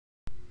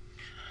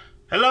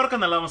എല്ലാവർക്കും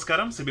നല്ല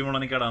നമസ്കാരം. സിബി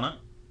മുളനിക്കാടാണ്.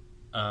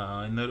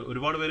 ഇന്ന്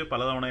ഒരുപാട് പേര്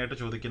പലതവണയായിട്ട്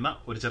ചോദിക്കുന്ന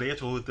ഒരു ചെറിയ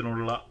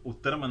ചോദ്യത്തിനുള്ള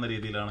ഉത്തരം എന്ന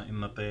രീതിയിലാണ്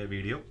ഇന്നത്തെ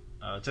വീഡിയോ.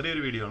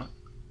 ചെറിയൊരു വീഡിയോ ആണ്,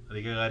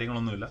 അധിക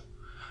കാര്യങ്ങളൊന്നുമില്ല.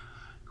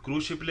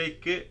 ക്രൂസ്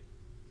ഷിപ്പിലേക്ക്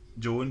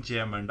ജോയിൻ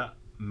ചെയ്യാൻ വേണ്ട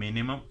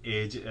മിനിമം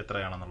ഏജ്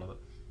എത്രയാണെന്നുള്ളത്,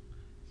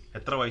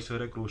 എത്ര വയസ്സ്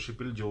വരെ ക്രൂസ്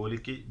ഷിപ്പിൽ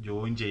ജോലിക്ക്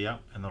ജോയിൻ ചെയ്യാം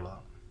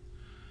എന്നുള്ളതാണ്.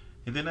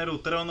 ഇതിനൊരു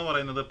ഉത്തരം എന്ന്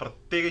പറയുന്നത്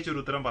പ്രത്യേകിച്ച്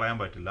ഒരു ഉത്തരം പറയാൻ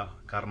പറ്റില്ല.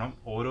 കാരണം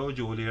ഓരോ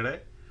ജോലിയുടെ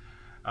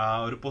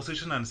ഒരു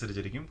പൊസിഷൻ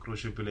അനുസരിച്ചിരിക്കും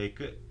ക്രൂസ്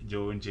ഷിപ്പിലേക്ക്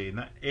ജോയിൻ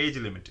ചെയ്യുന്ന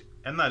ഏജ് ലിമിറ്റ്.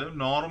 എന്നാലും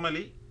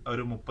നോർമലി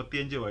ഒരു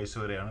 35 വയസ്സ്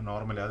വരെയാണ്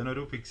നോർമലി.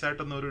 അതിനൊരു ഫിക്സ്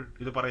ആയിട്ടൊന്നും ഒരു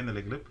ഇത്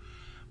പറയുന്നില്ലെങ്കിലും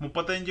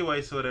 35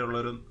 വയസ്സ്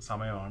വരെയുള്ളൊരു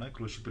സമയമാണ്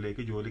ക്രൂസ്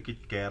ഷിപ്പിലേക്ക് ജോലിക്ക്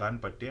കയറാൻ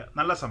പറ്റിയ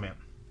നല്ല സമയം.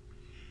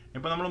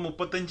 ഇപ്പം നമ്മൾ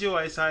 35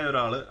 വയസ്സായ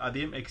ഒരാൾ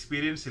അധികം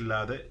എക്സ്പീരിയൻസ്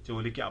ഇല്ലാതെ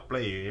ജോലിക്ക്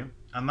അപ്ലൈ ചെയ്യുകയും,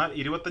 എന്നാൽ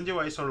 25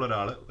 വയസ്സുള്ള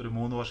ഒരാൾ ഒരു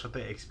 3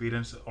 വർഷത്തെ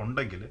എക്സ്പീരിയൻസ്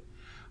ഉണ്ടെങ്കിൽ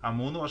ആ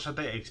 3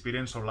 വർഷത്തെ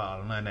എക്സ്പീരിയൻസ് ഉള്ള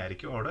ആളിന് തന്നെ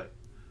ആയിരിക്കും അവിടെ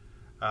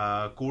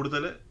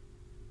കൂടുതൽ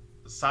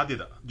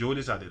സാധ്യത,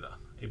 ജോലി സാധ്യത.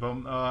 ഇപ്പം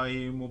ഈ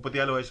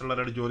 34 വയസ്സുള്ള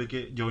ഒരാൾ ജോലിക്ക്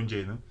ജോയിൻ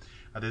ചെയ്യുന്നു,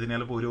 അദ്ദേഹത്തിന്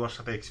ചിലപ്പോൾ 1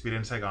 വർഷത്തെ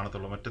എക്സ്പീരിയൻസേ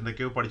കാണത്തുള്ളൂ.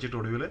 മറ്റെന്തൊക്കെയോ പഠിച്ചിട്ട്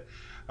ഒടുവിൽ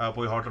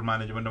പോയി ഹോട്ടൽ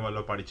മാനേജ്മെൻറ്റും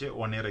വല്ലതും പഠിച്ച്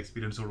 1 ഇയർ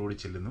എക്സ്പീരിയൻസോടുകൂടി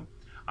ചെല്ലുന്നു.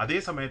 അതേ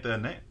സമയത്ത്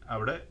തന്നെ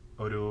അവിടെ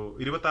ഒരു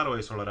 26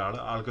 വയസ്സുള്ള ഒരാൾ,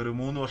 ആൾക്കൊരു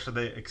 3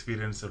 വർഷത്തെ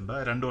എക്സ്പീരിയൻസ് ഉണ്ട്,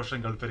 2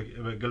 വർഷം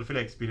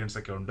ഗൾഫിലെ എക്സ്പീരിയൻസ്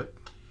ഒക്കെ ഉണ്ട്.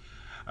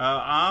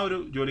 ആ ഒരു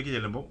ജോലിക്ക്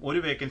ചെല്ലുമ്പോൾ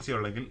ഒരു വേക്കൻസി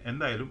ഉള്ളെങ്കിൽ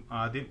എന്തായാലും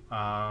ആദ്യം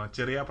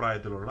ചെറിയ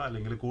പ്രായത്തിലുള്ള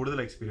അല്ലെങ്കിൽ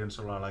കൂടുതൽ എക്സ്പീരിയൻസ്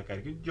ഉള്ള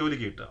ആൾക്കാർക്കും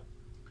ജോലിക്ക് കിട്ടുക.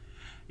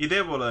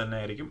 ഇതേപോലെ തന്നെ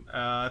ആയിരിക്കും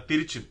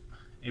തിരിച്ചും.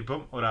 ഇപ്പം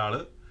ഒരാൾ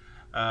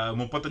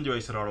 35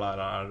 വയസ്സുള്ള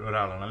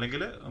ഒരാളാണ്,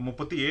 അല്ലെങ്കിൽ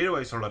 37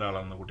 വയസ്സുള്ള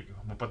ഒരാളാണെന്ന് കൂട്ടിക്കും.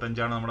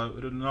 35 നമ്മുടെ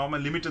ഒരു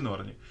നോർമൽ ലിമിറ്റ് എന്ന്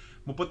പറഞ്ഞ്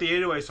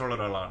 37 വയസ്സുള്ള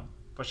ഒരാളാണ്.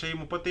 പക്ഷേ ഈ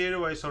 37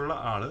 വയസ്സുള്ള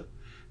ആൾ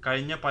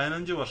കഴിഞ്ഞ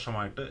 15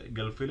 വർഷമായിട്ട്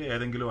ഗൾഫിൽ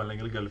ഏതെങ്കിലും,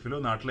 അല്ലെങ്കിൽ ഗൾഫിലോ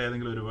നാട്ടിലെ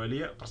ഏതെങ്കിലും ഒരു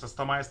വലിയ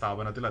പ്രശസ്തമായ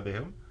സ്ഥാപനത്തിൽ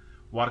അദ്ദേഹം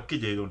വർക്ക്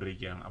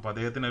ചെയ്തുകൊണ്ടിരിക്കുകയാണ്. അപ്പോൾ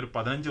അദ്ദേഹത്തിന് ഒരു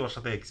 15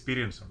 വർഷത്തെ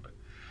എക്സ്പീരിയൻസ് ഉണ്ട്.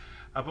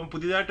 അപ്പം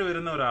പുതിയതായിട്ട്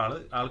വരുന്ന ഒരാൾ,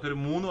 ആൾക്കൊരു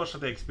 3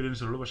 വർഷത്തെ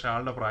എക്സ്പീരിയൻസ് ഉള്ളൂ, പക്ഷേ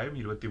ആളുടെ പ്രായം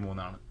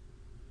 23 ആണ്.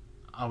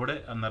 അവിടെ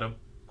അന്നേരം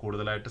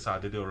കൂടുതലായിട്ട്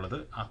സാധ്യതയുള്ളത്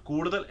ആ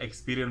കൂടുതൽ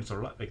എക്സ്പീരിയൻസ്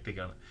ഉള്ള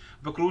വ്യക്തിക്കാണ്.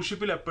 അപ്പോൾ ക്രൂസ്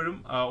ഷിപ്പിൽ എപ്പോഴും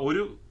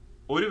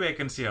ഒരു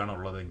വേക്കൻസിയാണ്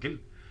ഉള്ളതെങ്കിൽ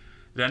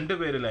 2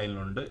 പേര്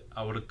ലൈനിലുണ്ട്,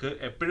 അവർക്ക്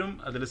എപ്പോഴും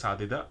അതിൽ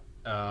സാധ്യത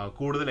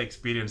കൂടുതൽ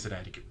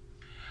എക്സ്പീരിയൻസിനായിരിക്കും.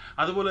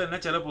 അതുപോലെ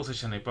തന്നെ ചില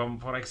പൊസിഷൻ, ഇപ്പം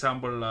ഫോർ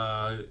എക്സാമ്പിൾ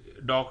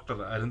ഡോക്ടർ,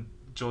 ആരും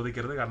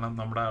ചോദിക്കരുത്, കാരണം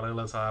നമ്മുടെ ആളുകൾ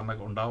സാധാരണ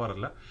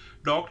ഉണ്ടാവാറില്ല.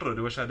 ഡോക്ടർ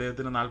ഒരു പക്ഷേ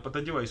അദ്ദേഹത്തിന്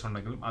 45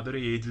 വയസ്സുണ്ടെങ്കിലും അതൊരു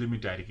ഏജ്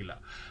ലിമിറ്റ് ആയിരിക്കില്ല.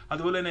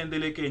 അതുപോലെ തന്നെ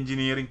എന്തെങ്കിലുമൊക്കെ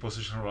എഞ്ചിനീയറിംഗ്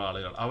പൊസിഷനുള്ള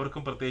ആളുകൾ,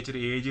 അവർക്കും പ്രത്യേകിച്ച്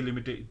ഒരു ഏജ്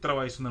ലിമിറ്റ് ഇത്ര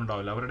വയസ്സൊന്നും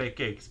ഉണ്ടാവില്ല.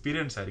 അവരുടെയൊക്കെ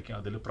എക്സ്പീരിയൻസ് ആയിരിക്കും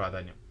അതിൽ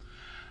പ്രാധാന്യം.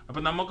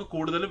 അപ്പം നമുക്ക്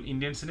കൂടുതലും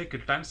ഇന്ത്യൻസിന്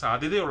കിട്ടാൻ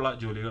സാധ്യതയുള്ള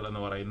ജോലികൾ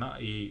എന്ന് പറയുന്ന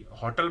ഈ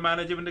ഹോട്ടൽ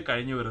മാനേജ്മെൻറ്റ്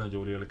കഴിഞ്ഞ് വരുന്ന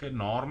ജോലികൾക്ക്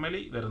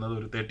നോർമലി വരുന്നത്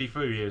ഒരു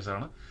 35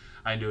 ഇയേഴ്സാണ്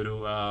അതിൻ്റെ ഒരു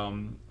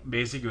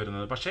ബേസിക്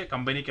വരുന്നത്. പക്ഷേ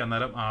കമ്പനിക്ക്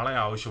അന്നേരം ആളെ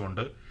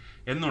ആവശ്യമുണ്ട്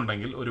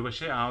എന്നുണ്ടെങ്കിൽ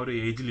ഒരുപക്ഷെ ആ ഒരു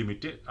ഏജ്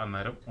ലിമിറ്റ്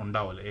അന്നേരം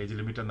ഉണ്ടാവില്ല. ഏജ്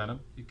ലിമിറ്റ് അന്നേരം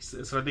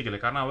ശ്രദ്ധിക്കില്ല,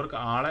 കാരണം അവർക്ക്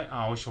ആളെ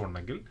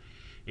ആവശ്യമുണ്ടെങ്കിൽ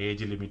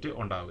ഏജ് ലിമിറ്റ്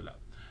ഉണ്ടാവില്ല.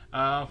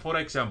 ഫോർ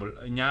എക്സാമ്പിൾ,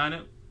 ഞാൻ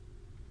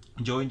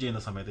ജോയിൻ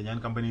ചെയ്യുന്ന സമയത്ത്, ഞാൻ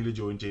കമ്പനിയിൽ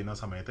ജോയിൻ ചെയ്യുന്ന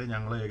സമയത്ത്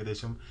ഞങ്ങൾ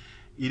ഏകദേശം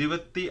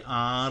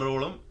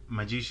 26ഓളം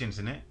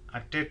മജീഷ്യൻസിനെ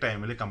അറ്റ് എ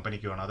ടൈമിൽ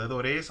കമ്പനിക്ക് വേണം. അതായത്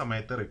ഒരേ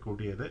സമയത്ത്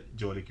റിക്രൂട്ട് ചെയ്ത്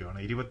ജോലിക്ക്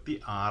വേണം.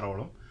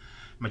 26ഓളം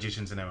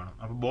മജീഷ്യൻസിനെ വേണം.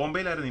 അപ്പോൾ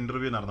ബോംബെയിലായിരുന്നു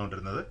ഇൻ്റർവ്യൂ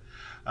നടന്നുകൊണ്ടിരുന്നത്.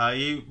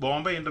 ഈ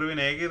ബോംബെ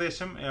ഇൻ്റർവ്യൂവിന്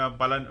ഏകദേശം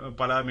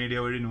പല മീഡിയ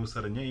വഴി ന്യൂസ്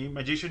അറിഞ്ഞ് ഈ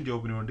മജീഷ്യൻ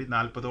ജോബിന് വേണ്ടി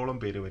 40ഓളം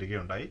പേര്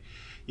വരികയുണ്ടായി.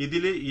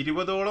 ഇതിൽ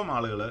 20ഓളം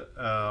ആളുകൾ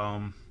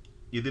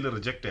ഇതിൽ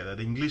റിജക്റ്റ് ആയി.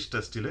 അതായത് ഇംഗ്ലീഷ്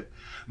ടെസ്റ്റിൽ,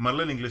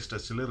 മെർലിൻ ഇംഗ്ലീഷ്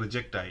ടെസ്റ്റിൽ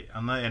റിജക്റ്റ് ആയി.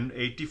 അന്ന്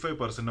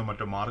 85%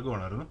 മറ്റോ മാർക്ക്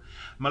വേണമായിരുന്നു.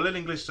 മെർലിൻ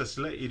ഇംഗ്ലീഷ്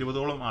ടെസ്റ്റിൽ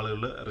 20ഓളം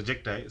ആളുകൾ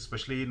റിജക്റ്റ് ആയി.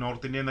 എസ്പെഷ്യലി ഈ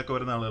നോർത്ത് ഇന്ത്യയിൽ നിന്നൊക്കെ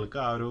വരുന്ന ആളുകൾക്ക്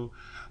ആ ഒരു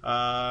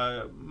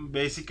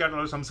ബേസിക്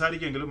ആയിട്ടുള്ള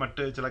സംസാരിക്കുമെങ്കിലും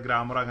മറ്റ് ചില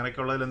ഗ്രാമർ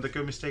അങ്ങനെയൊക്കെ ഉള്ളതിൽ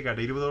എന്തൊക്കെയോ മിസ്റ്റേക്ക്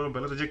ആയിട്ട് 20ഓളം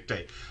പേര് റിജക്റ്റ്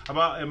ആയി.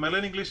 അപ്പോൾ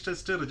മെർലിൻ ഇംഗ്ലീഷ്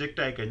ടെസ്റ്റ്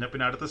റിജക്റ്റ് ആയി കഴിഞ്ഞാൽ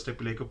പിന്നെ അടുത്ത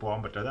സ്റ്റെപ്പിലേക്ക്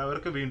പോകാൻ പറ്റാതെ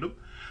അവർക്ക് വീണ്ടും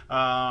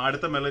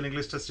അടുത്ത മെർലിൻ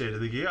ഇംഗ്ലീഷ് ടെസ്റ്റ്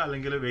എഴുതുകയോ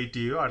അല്ലെങ്കിൽ വെയിറ്റ്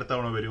ചെയ്യുകയോ അടുത്ത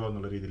തവണ വരുമോ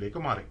എന്നുള്ള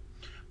രീതിയിലേക്ക് മാറി.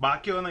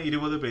 ബാക്കി വന്ന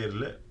 20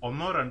 പേരിൽ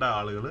 1-2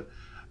 ആളുകൾ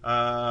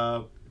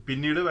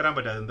പിന്നീട് വരാൻ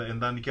പറ്റാതെ,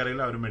 എന്താ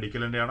എനിക്കറിയില്ല, അവർ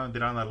മെഡിക്കലിൻ്റെ ആണോ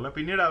എന്തിനാണെന്ന് അറിയില്ല,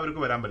 പിന്നീട്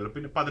അവർക്ക് വരാൻ പറ്റില്ല.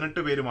 പിന്നെ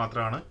 18 പേര്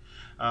മാത്രമാണ്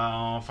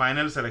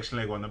ഫൈനൽ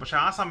സെലക്ഷനിലേക്ക് വന്നത്. പക്ഷെ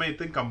ആ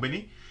സമയത്തും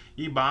കമ്പനി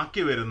ഈ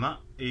ബാക്കി വരുന്ന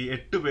ഈ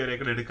 8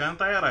 പേരെയൊക്കെ എടുക്കാൻ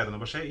തയ്യാറായിരുന്നു.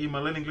 പക്ഷേ ഈ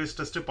മെർലിൻ ഇംഗ്ലീഷ്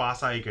ടെസ്റ്റ്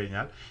പാസ്സായി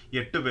കഴിഞ്ഞാൽ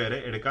 8 പേരെ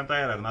എടുക്കാൻ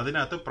തയ്യാറായിരുന്നു.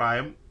 അതിനകത്ത്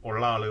പ്രായം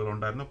ഉള്ള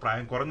ആളുകളുണ്ടായിരുന്നു,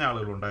 പ്രായം കുറഞ്ഞ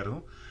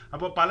ആളുകളുണ്ടായിരുന്നു,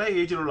 അപ്പോൾ പല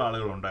ഏജിലുള്ള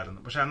ആളുകളുണ്ടായിരുന്നു.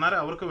 പക്ഷെ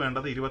അന്നേരം അവർക്ക്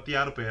വേണ്ടത്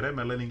 26 പേരെ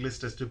മെർലിൻ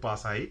ഇംഗ്ലീഷ് ടെസ്റ്റ്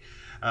പാസ്സായി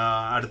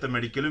അടുത്ത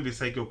മെഡിക്കലും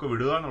വിസയ്ക്കും ഒക്കെ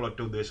വിടുക എന്നുള്ള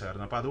ഒറ്റ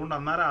ഉദ്ദേശമായിരുന്നു. അപ്പോൾ അതുകൊണ്ട്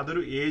അന്നേരം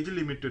അതൊരു ഏജ്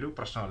ലിമിറ്റ് ഒരു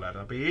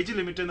പ്രശ്നമല്ലായിരുന്നു. അപ്പോൾ ഏജ്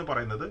ലിമിറ്റ് എന്ന്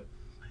പറയുന്നത്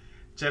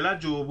ചില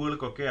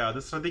ജോബുകൾക്കൊക്കെ അത്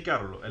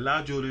ശ്രദ്ധിക്കാറുള്ളൂ. എല്ലാ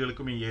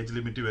ജോലികൾക്കും ഈ ഏജ്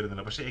ലിമിറ്റ്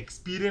വരുന്നില്ല. പക്ഷേ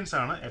എക്സ്പീരിയൻസ്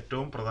ആണ്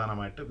ഏറ്റവും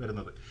പ്രധാനമായിട്ട്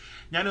വരുന്നത്.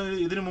 ഞാൻ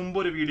ഇതിനു മുമ്പ്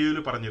ഒരു വീഡിയോയിൽ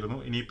പറഞ്ഞിരുന്നു,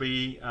 ഇനിയിപ്പോൾ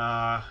ഈ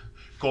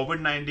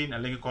COVID-19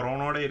 അല്ലെങ്കിൽ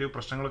കൊറോണയുടെ ഒരു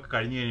പ്രശ്നങ്ങളൊക്കെ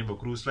കഴിഞ്ഞ് കഴിയുമ്പോൾ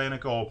ക്രൂസ്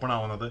ലൈനൊക്കെ ഓപ്പൺ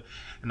ആവുന്നത്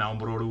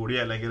നവംബറോടുകൂടി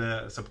അല്ലെങ്കിൽ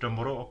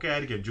സെപ്റ്റംബറോ ഒക്കെ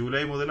ആയിരിക്കും.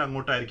 ജൂലൈ മുതൽ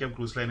അങ്ങോട്ടായിരിക്കും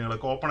ക്രൂസ്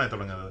ലൈനുകളൊക്കെ ഓപ്പൺ ആയി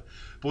തുടങ്ങുന്നത്.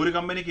 ഇപ്പോൾ ഒരു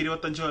കമ്പനിക്ക്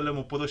 25 അല്ലെങ്കിൽ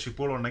 30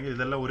 ഷിപ്പുകൾ ഉണ്ടെങ്കിൽ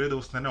ഇതെല്ലാം ഒരേ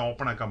ദിവസം തന്നെ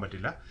ഓപ്പൺ ആക്കാൻ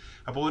പറ്റില്ല.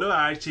 അപ്പോൾ ഓരോ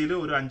ആഴ്ചയിൽ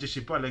ഒരു 5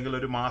 ഷിപ്പ് അല്ലെങ്കിൽ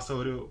ഒരു മാസം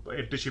ഒരു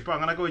 8 ഷിപ്പ്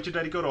അങ്ങനെയൊക്കെ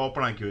വെച്ചിട്ടായിരിക്കും അവർ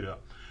ഓപ്പൺ ആക്കി വരിക.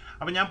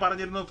 അപ്പം ഞാൻ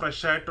പറഞ്ഞിരുന്നത്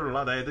ഫ്രഷ് ആയിട്ടുള്ള,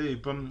 അതായത്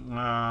ഇപ്പം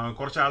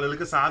കുറച്ച്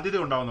ആളുകൾക്ക് സാധ്യത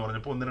ഉണ്ടാവുമെന്ന്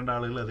പറഞ്ഞപ്പോൾ 1-2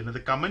 ആളുകൾ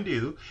അതിനകത്ത് കമൻറ്റ്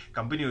ചെയ്തു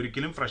കമ്പനി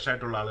ഒരിക്കലും ഫ്രഷ്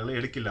ആയിട്ടുള്ള ആളുകളെ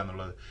എടുക്കില്ല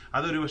എന്നുള്ളത്.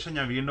 അതൊരു പക്ഷേ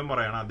ഞാൻ വീണ്ടും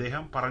പറയണം,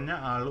 അദ്ദേഹം പറഞ്ഞ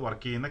ആൾ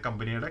വർക്ക് ചെയ്യുന്ന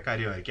കമ്പനിയുടെ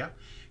കാര്യമായിരിക്കാം.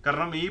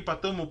 കാരണം ഈ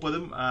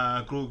 10-30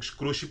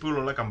 ക്രൂസ്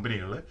ഷിപ്പുകളുള്ള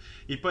കമ്പനികൾ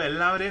ഇപ്പോൾ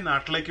എല്ലാവരെയും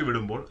നാട്ടിലേക്ക്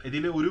വിടുമ്പോൾ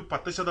ഇതിൽ ഒരു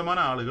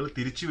 10% ആളുകൾ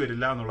തിരിച്ചു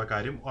വരില്ല എന്നുള്ള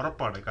കാര്യം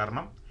ഉറപ്പാണ്.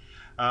 കാരണം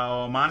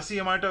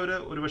മാനസികമായിട്ട് അവർ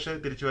ഒരുപക്ഷെ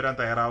തിരിച്ചു വരാൻ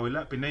തയ്യാറാവില്ല.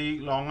 പിന്നെ ഈ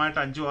ലോങ് ആയിട്ട്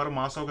 5-6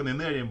 മാസമൊക്കെ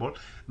നിന്ന് കഴിയുമ്പോൾ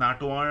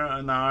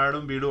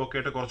നാടും വീടും ഒക്കെ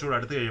ആയിട്ട് കുറച്ചുകൂടെ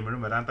അടുത്ത്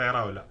കഴിയുമ്പോഴും വരാൻ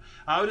തയ്യാറാവില്ല.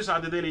 ആ ഒരു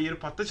സാധ്യതയിൽ ഈ ഒരു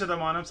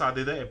 10%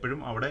 സാധ്യത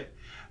എപ്പോഴും അവിടെ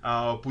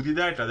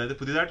പുതിയതായിട്ട്, അതായത്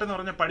പുതിയതായിട്ടെന്ന്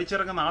പറഞ്ഞാൽ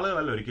പഠിച്ചിറങ്ങുന്ന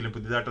ആളുകളല്ല ഒരിക്കലും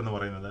പുതിയതായിട്ടെന്ന്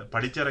പറയുന്നത്.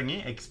 പഠിച്ചിറങ്ങി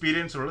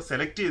എക്സ്പീരിയൻസ് ഉള്ള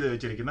സെലക്ട് ചെയ്ത്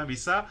വെച്ചിരിക്കുന്ന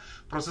വിസ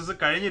പ്രോസസ്സ്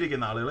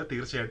കഴിഞ്ഞിരിക്കുന്ന ആളുകൾ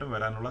തീർച്ചയായിട്ടും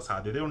വരാനുള്ള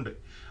സാധ്യതയുണ്ട്.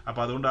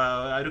 അപ്പോൾ അതുകൊണ്ട്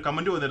ആ ഒരു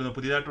കമന്റ് വന്നിരുന്നു,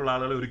 പുതിയതായിട്ടുള്ള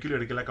ആളുകളെ ഒരിക്കലും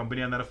എടുക്കില്ല,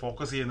 കമ്പനി അന്നേരം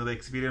ഫോക്കസ് ചെയ്യുന്നത്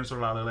എക്സ്പീരിയൻസ്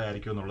ഉള്ള ആളുകളെ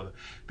ആയിരിക്കും എന്നുള്ളത്.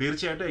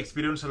 തീർച്ചയായിട്ടും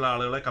എക്സ്പീരിയൻസ് ഉള്ള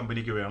ആളുകളെ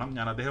കമ്പനിക്ക് വേണം.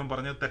 ഞാൻ അദ്ദേഹം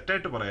പറഞ്ഞത്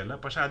തെറ്റായിട്ട് പറയല്ല.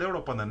 പക്ഷെ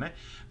അതോടൊപ്പം തന്നെ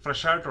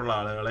ഫ്രഷ് ആയിട്ടുള്ള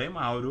ആളുകളെയും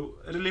ആ ഒരു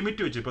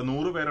ലിമിറ്റ് വെച്ച്, ഇപ്പോൾ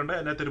 100 പേരുണ്ട്,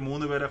 അതിനകത്ത് ഒരു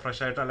 3 പേരെ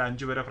ഫ്രഷ് ആയിട്ട് അല്ല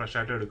 5 പേരെ ഫ്രഷ്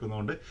ആയിട്ട്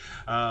എടുക്കുന്നതുകൊണ്ട്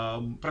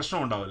പ്രശ്നം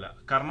ഉണ്ടാവില്ല.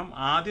 കാരണം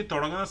ആദ്യം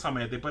തുടങ്ങുന്ന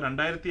സമയത്ത് ഇപ്പോൾ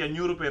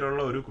 2500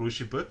 പേരുള്ള ഒരു ക്രൂസ്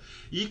ഷിപ്പ്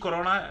ഈ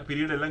കൊറോണ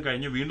പീരീഡ് എല്ലാം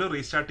കഴിഞ്ഞ് വീണ്ടും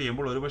റീസ്റ്റാർട്ട്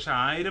ചെയ്യുമ്പോൾ ഒരുപക്ഷെ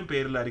 1000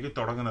 പേരിലായിരിക്കും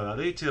തുടങ്ങുന്നത്.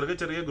 അത്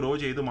ചെറിയ ഗ്രോ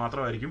ചെയ്ത്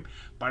മാത്രമായിരിക്കും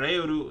പഴയ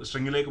ഒരു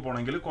സ്ട്രിങ്ങിലേക്ക്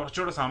പോകണമെങ്കിൽ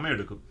കുറച്ചുകൂടെ സമയം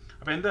എടുക്കും.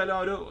 അപ്പോൾ എന്തായാലും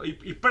ഒരു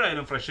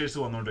ഇപ്പോഴായാലും ഫ്രഷേഴ്സ്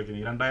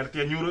വന്നുകൊണ്ടിരിക്കുന്നത്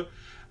 2500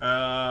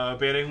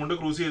 പേരെയും കൊണ്ട്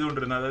ക്രൂസ്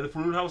ചെയ്തുകൊണ്ടിരുന്നത്, അതായത്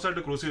ഫുൾ ഹൗസ്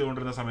ആയിട്ട് ക്രൂസ്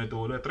ചെയ്തുകൊണ്ടിരുന്ന സമയത്ത്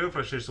പോലും എത്രയോ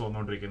ഫ്രഷേഴ്സ്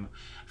വന്നുകൊണ്ടിരിക്കുന്നു.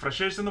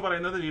 ഫ്രഷേഴ്സ് എന്ന്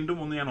പറയുന്നത്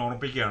വീണ്ടും ഒന്ന് ഞാൻ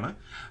ഓർമ്മിപ്പിക്കുകയാണ്,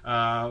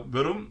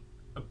 വെറും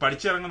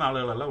പഠിച്ചിറങ്ങുന്ന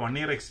ആളുകളല്ല, 1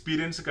 ഇയർ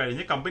എക്സ്പീരിയൻസ്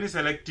കഴിഞ്ഞ് കമ്പനി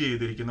സെലക്ട്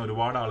ചെയ്തിരിക്കുന്ന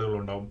ഒരുപാട്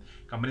ആളുകളുണ്ടാവും,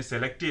 കമ്പനി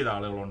സെലക്ട് ചെയ്ത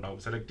ആളുകളുണ്ടാവും,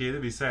 സെലക്ട് ചെയ്ത്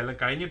വിസ എല്ലാം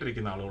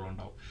കഴിഞ്ഞിട്ടിരിക്കുന്ന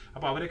ആളുകളുണ്ടാവും.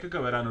 അപ്പോൾ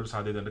അവരൊക്കെ വരാനൊരു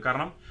സാധ്യതയുണ്ട്.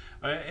 കാരണം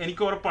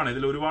എനിക്ക് ഉറപ്പാണ്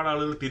ഇതിൽ ഒരുപാട്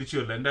ആളുകൾ തിരിച്ചു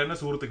വരില്ല. എൻ്റെ തന്നെ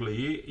സുഹൃത്തുക്കൾ,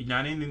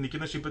 ഞാൻ ഈ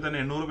നിൽക്കുന്ന ഷിപ്പിൽ തന്നെ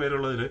 800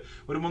 പേരുള്ളതിൽ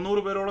ഒരു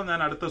 300 പേരോളം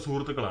ഞാൻ അടുത്ത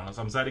സുഹൃത്തുക്കളാണ്,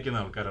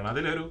 സംസാരിക്കുന്ന ആൾക്കാരാണ്.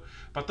 അതിലൊരു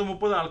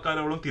 10-30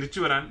 ആൾക്കാരോളം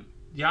തിരിച്ചു വരാൻ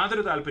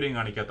യാതൊരു താല്പര്യം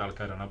കാണിക്കാത്ത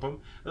ആൾക്കാരാണ്. അപ്പം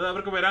അത്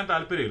അവർക്ക് വരാൻ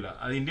താല്പര്യമില്ല.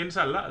 അത് ഇന്ത്യൻസ്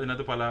അല്ല,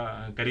 അതിനകത്ത് പല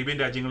കരീബിയൻ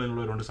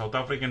രാജ്യങ്ങളിലുള്ളവരുണ്ട്, സൗത്ത്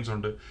ആഫ്രിക്കൻസ്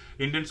ഉണ്ട്,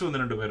 ഇന്ത്യൻസ്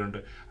 1-2 പേരുണ്ട്.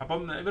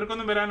 അപ്പം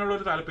ഇവർക്കൊന്നും വരാനുള്ള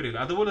ഒരു താല്പര്യമില്ല.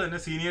 അതുപോലെ തന്നെ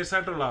സീനിയേഴ്സ്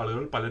ആയിട്ടുള്ള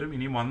ആളുകൾ പലരും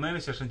ഇനി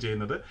വന്നതിന് ശേഷം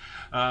ചെയ്യുന്നത്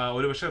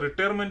ഒരുപക്ഷെ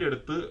റിട്ടയർമെന്റ്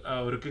എടുത്ത്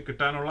അവർക്ക്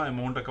കിട്ടാനുള്ള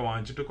എമൗണ്ട് ഒക്കെ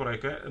വാങ്ങിച്ചിട്ട്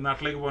കുറേയൊക്കെ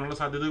നാട്ടിലേക്ക് പോകാനുള്ള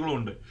സാധ്യതകളും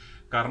ഉണ്ട്.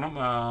 കാരണം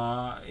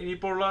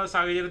ഇനിയിപ്പോൾ ഉള്ള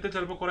സാഹചര്യത്തിൽ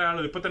ചിലപ്പോൾ കുറേ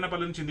ആളുകൾ ഇപ്പം തന്നെ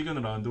പലരും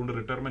ചിന്തിക്കുന്നുണ്ടാവും എന്തുകൊണ്ട്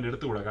റിട്ടയർമെന്റ്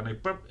എടുത്തുകൂടാ. കാരണം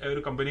ഇപ്പം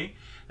ഒരു കമ്പനി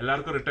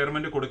എല്ലാവർക്കും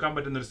റിട്ടയർമെന്റ് കൊടുക്കാൻ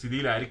പറ്റുന്ന ഒരു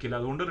സ്ഥിതിയിലായിരിക്കില്ല.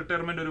 അതുകൊണ്ട്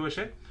റിട്ടയർമെന്റ് ഒരു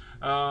പക്ഷേ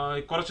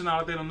കുറച്ച്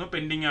നാളത്തേനൊന്ന്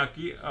പെൻഡിങ്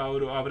ആക്കി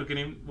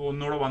അവർക്കിനിയും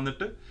ഒന്നുകൂടെ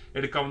വന്നിട്ട്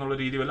എടുക്കാമെന്നുള്ള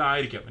രീതി വല്ല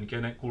ആയിരിക്കാം.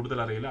 എനിക്കതിനെ കൂടുതൽ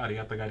അറിയില്ല,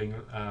 അറിയാത്ത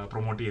കാര്യങ്ങൾ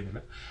പ്രൊമോട്ട്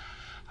ചെയ്യുന്നില്ല.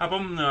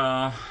 അപ്പം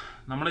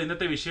നമ്മുടെ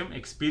ഇന്നത്തെ വിഷയം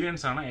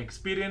എക്സ്പീരിയൻസ് ആണ്.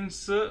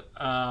 എക്സ്പീരിയൻസ്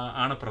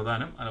ആണ്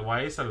പ്രധാനം,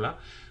 വയസ്സല്ല.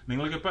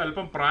 നിങ്ങൾക്കിപ്പോൾ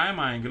അല്പം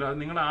പ്രായമായെങ്കിലും അത്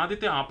നിങ്ങളുടെ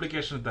ആദ്യത്തെ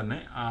ആപ്ലിക്കേഷനിൽ തന്നെ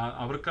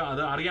അവർക്ക്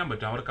അത് അറിയാൻ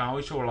പറ്റും. അവർക്ക്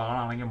ആവശ്യമുള്ള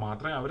ആളാണെങ്കിൽ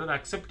മാത്രമേ അവരത്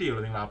അക്സെപ്റ്റ്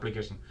ചെയ്യുള്ളൂ നിങ്ങളുടെ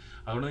ആപ്ലിക്കേഷൻ.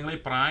 അതുകൊണ്ട് നിങ്ങൾ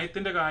ഈ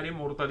പ്രായത്തിൻ്റെ കാര്യം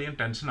ഓർത്തധികം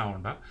ടെൻഷൻ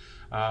ആവണ്ട.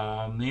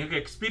 നിങ്ങൾക്ക്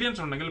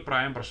എക്സ്പീരിയൻസ് ഉണ്ടെങ്കിൽ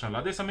പ്രായം പ്രശ്നമല്ല.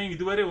 അതേസമയം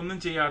ഇതുവരെ ഒന്നും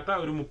ചെയ്യാത്ത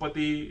ഒരു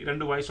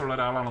 32 വയസ്സുള്ള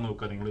ഒരാളാണെന്ന്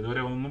നോക്കുക. നിങ്ങൾ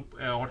ഇതുവരെ ഒന്നും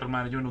ഹോട്ടൽ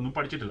മാനേജ്മെന്റ് ഒന്നും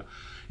പഠിച്ചിട്ടില്ല.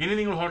 ഇനി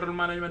നിങ്ങൾ ഹോട്ടൽ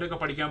മാനേജ്മെന്റ് ഒക്കെ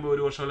പഠിക്കാൻ പോയി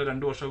 1 വർഷമോ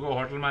 2 വർഷമൊക്കെ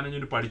ഹോട്ടൽ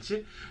മാനേജ്മെന്റ് പഠിച്ച്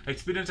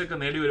എക്സ്പീരിയൻസ് ഒക്കെ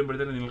നേടി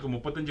വരുമ്പോഴത്തേനും നിങ്ങൾക്ക്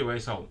 35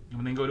 വയസ്സാവും.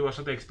 അപ്പം നിങ്ങൾക്ക് 1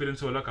 വർഷത്തെ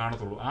എക്സ്പീരിയൻസ് വല്ല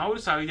കാണത്തുള്ളൂ. ആ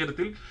ഒരു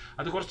സാഹചര്യത്തിൽ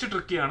അത് കുറച്ച്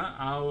ട്രിക്കിയാണ്.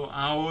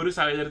 ആ ഒരു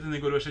സാഹചര്യത്തിൽ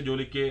നിങ്ങൾക്ക് ഒരു വർഷം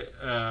ജോലിക്ക്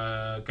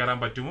കയറാൻ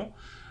പറ്റുമോ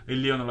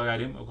ഇല്ലയോ എന്നുള്ള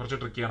കാര്യം കുറച്ച്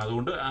ട്രിക്കിയാണ്.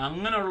 അതുകൊണ്ട്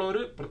അങ്ങനെയുള്ളവർ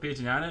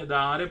പ്രത്യേകിച്ച്, ഞാൻ ഇത്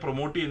ആരെയും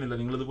പ്രൊമോട്ട് ചെയ്യുന്നില്ല,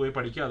 നിങ്ങളിത് പോയി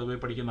പഠിക്കുക അത് പോയി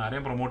പഠിക്കുന്ന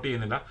ആരെയും പ്രൊമോട്ട്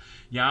ചെയ്യുന്നില്ല.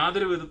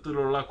 യാതൊരു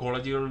വിധത്തിലുള്ള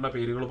കോളേജുകളുടെ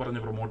പേരുകൾ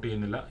പറഞ്ഞ് പ്രൊമോട്ട്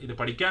ചെയ്യുന്നില്ല. ഇത്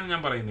പഠിക്കാൻ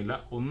ഞാൻ പറയുന്നില്ല,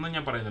 ഒന്നും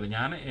ഞാൻ പറയുന്നില്ല.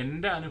 ഞാൻ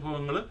എൻ്റെ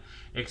അനുഭവങ്ങൾ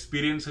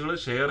എക്സ്പീരിയൻസുകൾ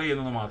ഷെയർ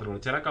ചെയ്യുന്നത് മാത്രമേ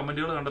ഉള്ളൂ. ചില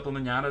കമന്റുകൾ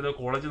കണ്ടെത്തുന്നത് ഞാനത്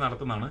കോളേജ്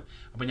നടത്തുന്നതാണ്,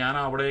 അപ്പം ഞാൻ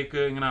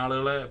അവിടേക്ക് ഇങ്ങനെ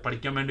ആളുകളെ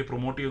പഠിക്കാൻ വേണ്ടി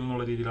പ്രൊമോട്ട് ചെയ്യുന്നു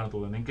എന്നുള്ള രീതിയിലാണ്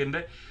തോന്നുന്നത്. നിങ്ങൾക്ക്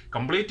എൻ്റെ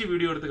കംപ്ലീറ്റ്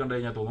വീഡിയോ എടുത്ത് കണ്ടു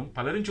കഴിഞ്ഞാൽ തോന്നും.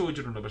 പലരും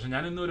ചോദിച്ചിട്ടുണ്ട്, പക്ഷെ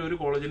ഞാൻ ഇന്നൊരു ഒരു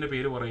കോളേജിൻ്റെ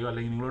പേര് പറയുകയോ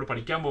അല്ലെങ്കിൽ നിങ്ങളോട്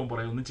പഠിക്കാൻ പോകുമ്പോൾ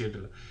പറയുകയോ ഒന്നും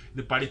ചെയ്തിട്ടില്ല.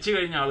 ഇത് പഠിച്ചു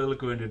കഴിഞ്ഞ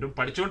ആളുകൾക്ക് വേണ്ടിയിട്ടും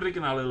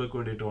പഠിച്ചുകൊണ്ടിരിക്കുന്ന ആളുകൾക്ക്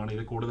വേണ്ടിയിട്ടുമാണ്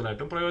ഇത്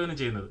കൂടുതലായിട്ടും പ്രയോജനം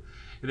ചെയ്യുന്നത്,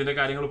 ഇതിൻ്റെ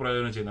കാര്യങ്ങൾ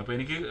പ്രയോജനം ചെയ്യുന്നത്. അപ്പോൾ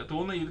എനിക്ക്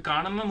തോന്നുന്നു ഇത്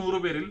കാണുന്ന 100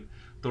 പേരിൽ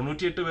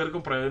 98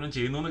 പേർക്കും പ്രയോജനം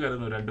ചെയ്യുന്നു എന്ന്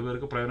കരുതുന്നു. 2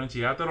 പേർക്ക് പ്രയോജനം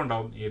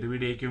ചെയ്യാത്തവരുണ്ടാവും. ഏത്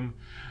വീഡിയോയ്ക്കും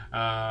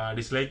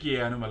ഡിസ്ലൈക്ക്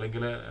ചെയ്യാനും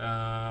അല്ലെങ്കിൽ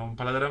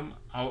പലതരം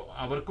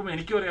അവർക്കും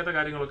എനിക്കും അറിയാത്ത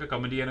കാര്യങ്ങളൊക്കെ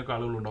കമൻറ്റ് ചെയ്യാനൊക്കെ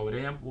ആളുകളുണ്ടാവും.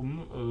 അവരെ ഞാൻ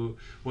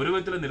ഒരു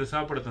വിധത്തിൽ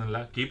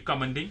നിരുത്സാഹപ്പെടുത്തുന്നില്ല. കീപ്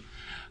കമൻറ്റിങ്,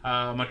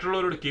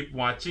 മറ്റുള്ളവരോട് കീപ്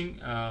വാച്ചിങ്.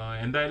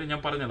 എന്തായാലും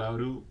ഞാൻ പറഞ്ഞല്ലോ,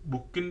 ഒരു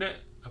ബുക്കിൻ്റെ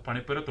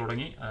പണിപ്പുര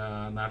തുടങ്ങി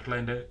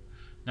നാട്ടിലതിൻ്റെ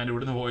ഞാൻ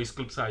ഇവിടുന്ന് വോയിസ്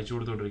ക്ലിപ്സ് അയച്ചു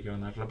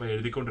കൊടുത്തുകൊണ്ടിരിക്കുകയാണ്, നാട്ടിലപ്പോൾ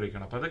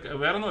എഴുതിക്കൊണ്ടിരിക്കുകയാണ്. അപ്പോൾ അതൊക്കെ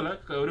വേറെ ഒന്നുമല്ല,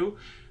 ഒരു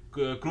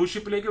ക്രൂസ്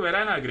ഷിപ്പിലേക്ക്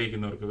വരാൻ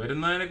ആഗ്രഹിക്കുന്നവർക്ക്,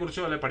 വരുന്നതിനെ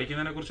കുറിച്ചോ അല്ലെ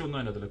പഠിക്കുന്നതിനെ കുറിച്ചോ ഒന്നും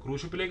അതിനകത്തില്ല.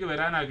 ക്രൂസ് ഷിപ്പിലേക്ക്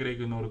വരാൻ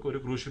ആഗ്രഹിക്കുന്നവർക്ക് ഒരു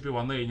ക്രൂസ് ഷിപ്പിൽ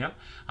വന്നു കഴിഞ്ഞാൽ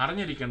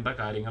അറിഞ്ഞിരിക്കേണ്ട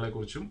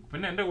കാര്യങ്ങളെക്കുറിച്ചും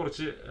പിന്നെ എൻ്റെ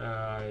കുറച്ച്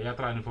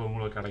യാത്രാ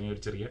അനുഭവങ്ങളൊക്കെ അടങ്ങിയ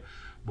ഒരു ചെറിയ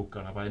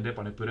ബുക്കാണ്. അപ്പോൾ അതിൻ്റെ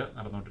പണിപ്പുര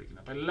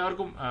നടന്നുകൊണ്ടിരിക്കുന്നത്. അപ്പോൾ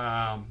എല്ലാവർക്കും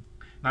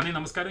നന്ദി,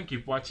 നമസ്കാരം.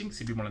 Keep watching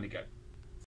Sibi മുളനിക്കാട്.